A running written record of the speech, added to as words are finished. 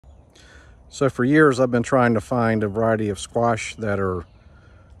So for years I've been trying to find a variety of squash that are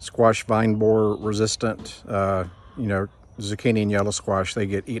squash vine borer resistant. You know, zucchini and yellow squash, they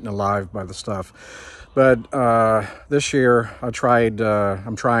get eaten alive by the stuff. But this year I'm trying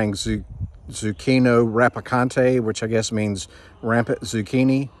zucchino rapicante, which I guess means rampant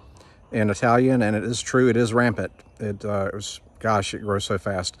zucchini in Italian, and it is true, it is rampant. It was, gosh, it grows so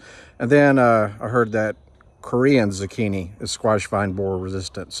fast. And then I heard that Korean zucchini is squash vine borer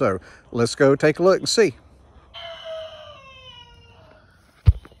resistant. So let's go take a look and see.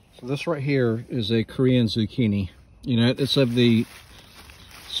 So this right here is a Korean zucchini. You know, it's of the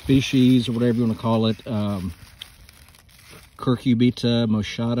species, or whatever you want to call it, Cucurbita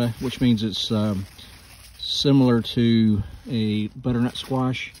moschata, which means it's similar to a butternut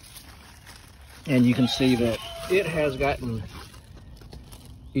squash. And you can see that it has gotten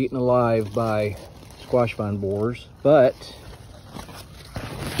eaten alive by squash vine borers, but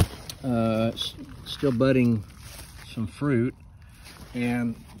it's still budding some fruit,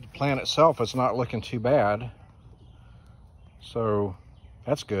 and the plant itself is not looking too bad, so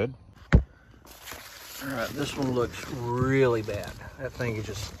that's good. All right, this one looks really bad. That thing is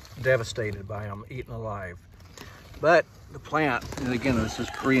just devastated by them, eaten alive. But the plant, and again, this is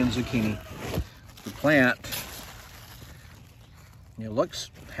Korean zucchini. The plant, it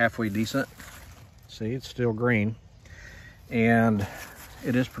looks halfway decent. See, it's still green, and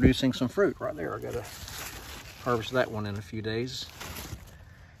it is producing some fruit right there. I gotta harvest that one in a few days.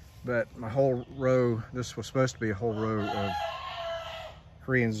 But my whole row, this was supposed to be a whole row of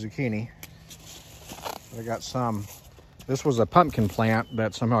Korean zucchini. I got some. This was a pumpkin plant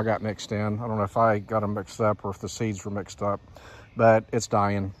that somehow got mixed in. I don't know if I got them mixed up or if the seeds were mixed up, but it's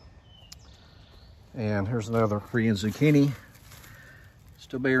dying. And here's another Korean zucchini,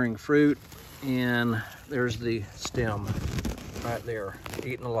 still bearing fruit, and there's the stem right there,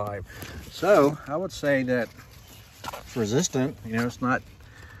 eaten alive. So I would say that it's resistant. You know, it's not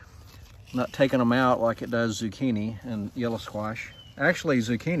taking them out like it does zucchini and yellow squash. Actually,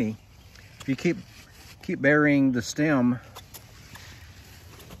 zucchini, if you keep burying the stem,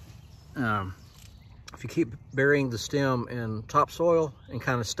 if you keep burying the stem in topsoil and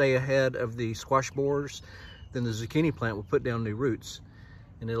kind of stay ahead of the squash borers, then the zucchini plant will put down new roots,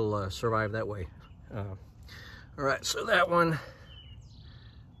 and it'll survive that way. All right, so that one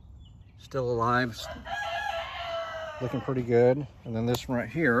still alive, looking pretty good. And then this one right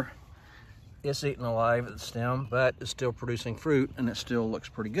here, it's eaten alive at the stem, but it's still producing fruit, and it still looks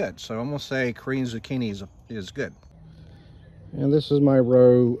pretty good. So I'm gonna say Korean zucchini is good. And this is my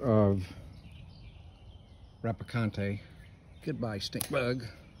row of rapicante. Goodbye, stink bug.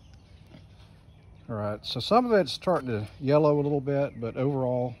 All right, so some of it's starting to yellow a little bit, but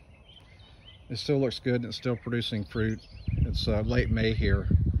overall, it still looks good, and it's still producing fruit. It's late May here,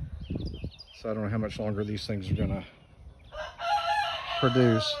 so I don't know how much longer these things are gonna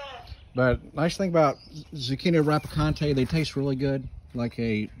produce. But nice thing about zucchini rapicante, they taste really good,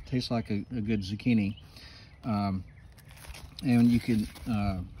 taste like a good zucchini. And you can,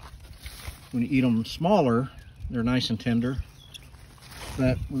 when you eat them smaller, they're nice and tender.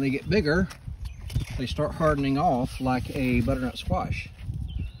 But when they get bigger, they start hardening off like a butternut squash.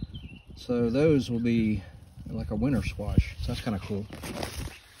 So those will be like a winter squash. So that's kind of cool.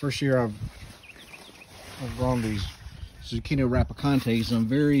 First year I've grown these zucchini rapicantes. I'm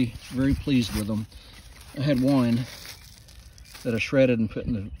very, very pleased with them. I had one that I shredded and put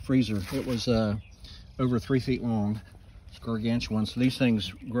in the freezer. It was over 3 feet long. It's gargantuan, so these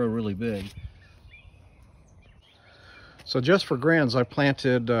things grow really big. So just for grins, I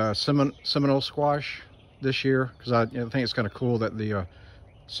planted Seminole squash this year, because I think it's kind of cool that the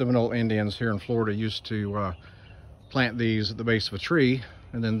Seminole Indians here in Florida used to plant these at the base of a tree,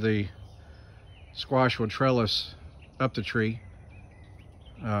 and then the squash would trellis up the tree.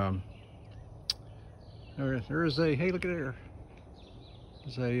 There is a, hey, look at there.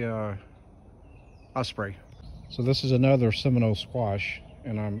 There's a osprey. So this is another Seminole squash,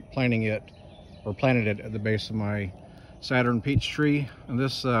 and I'm planted it at the base of my Saturn peach tree. And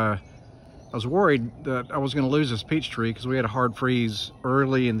this, I was worried that I was going to lose this peach tree because we had a hard freeze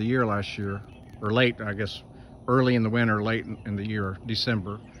early in the year last year, or late, I guess, early in the winter, late in the year,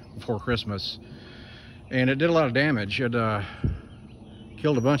 December, before Christmas. And it did a lot of damage. It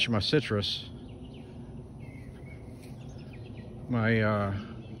killed a bunch of my citrus. My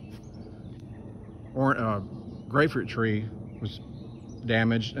grapefruit tree was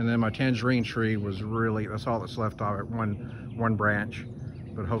damaged, and then my tangerine tree was really, that's all that's left of it, one branch,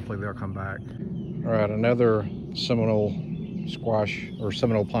 but hopefully they'll come back. All right, another Seminole squash, or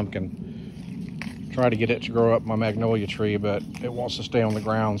Seminole pumpkin. Try to get it to grow up my magnolia tree, but it wants to stay on the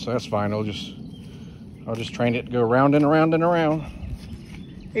ground, so that's fine. I'll just train it to go round and around and around.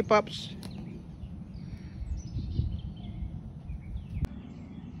 Hey, pups.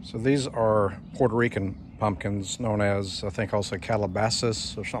 So these are Puerto Rican pumpkins, known as, I think also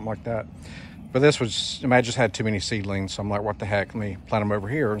Calabasas or something like that. But this was, I just had too many seedlings, so I'm like, what the heck? Let me plant them over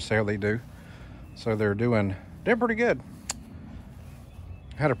here and see how they do. So they're pretty good.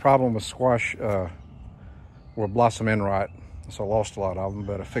 I had a problem with squash with blossom end rot, so I lost a lot of them,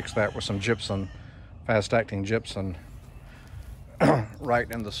 but I fixed that with some gypsum, fast-acting gypsum, right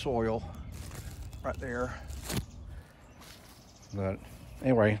in the soil, right there. But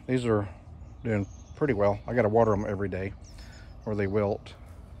anyway, these are doing pretty well. I got to water them every day or they wilt.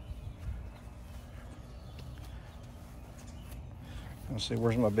 Let's see,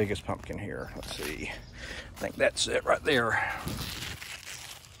 where's my biggest pumpkin here? Let's see. I think that's it right there.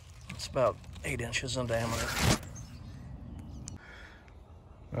 It's about 8 inches in diameter.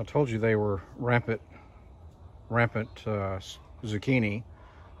 I told you they were rampant zucchini.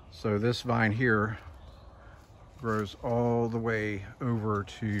 So this vine here grows all the way over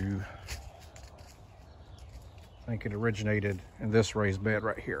to, I think it originated in this raised bed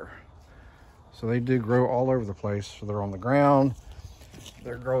right here. So they do grow all over the place. So they're on the ground.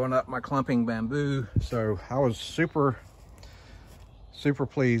 They're growing up my clumping bamboo. So I was super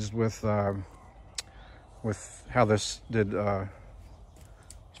pleased with how this did as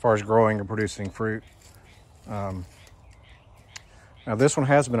far as growing and producing fruit. Now this one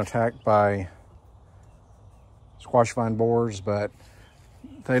has been attacked by squash vine borers, but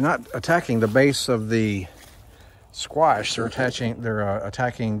they're not attacking the base of the squash. They're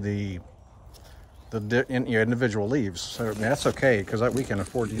attacking the individual leaves. So I mean, that's okay, because we can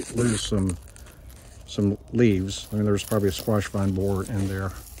afford to lose some leaves. I mean, there's probably a squash vine borer in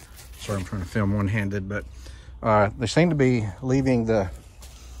there. Sorry, I'm trying to film one-handed, but they seem to be leaving the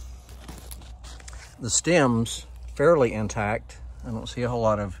stems fairly intact. I don't see a whole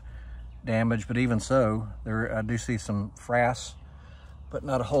lot of damage, but even so, I do see some frass, but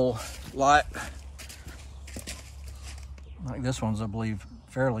not a whole lot. Like this one's, I believe,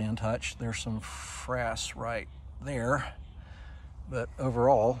 fairly untouched. There's some frass right there, but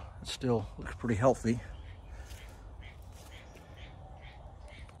overall, it still looks pretty healthy.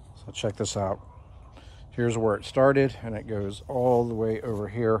 So check this out. Here's where it started, and it goes all the way over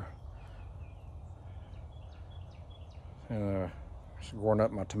here. And it's growing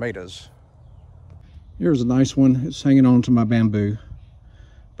up my tomatoes. Here's a nice one. It's hanging on to my bamboo,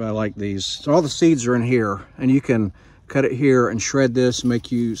 but I like these. So all the seeds are in here, and you can cut it here and shred this and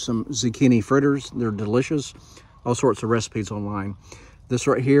make you some zucchini fritters. They're delicious. All sorts of recipes online. This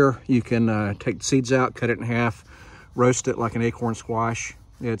right here, you can take the seeds out, cut it in half, roast it like an acorn squash.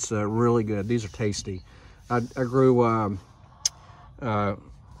 It's really good. These are tasty. I grew, what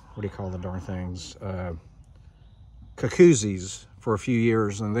do you call the darn things? Cucuzzis for a few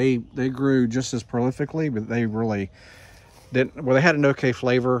years, and they grew just as prolifically, but they really didn't. Well, they had an okay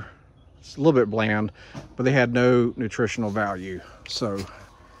flavor. It's a little bit bland, but they had no nutritional value. So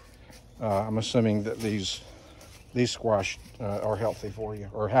I'm assuming that these squash are healthy for you,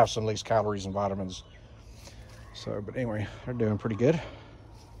 or have some at least calories and vitamins. So, but anyway, they're doing pretty good.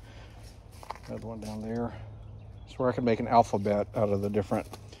 Another one down there. That's where I can make an alphabet out of the different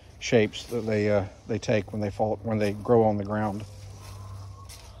shapes that they take when they grow on the ground.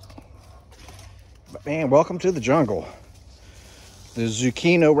 But man, welcome to the jungle. The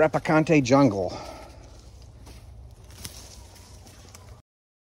Zucchino Rapicante jungle.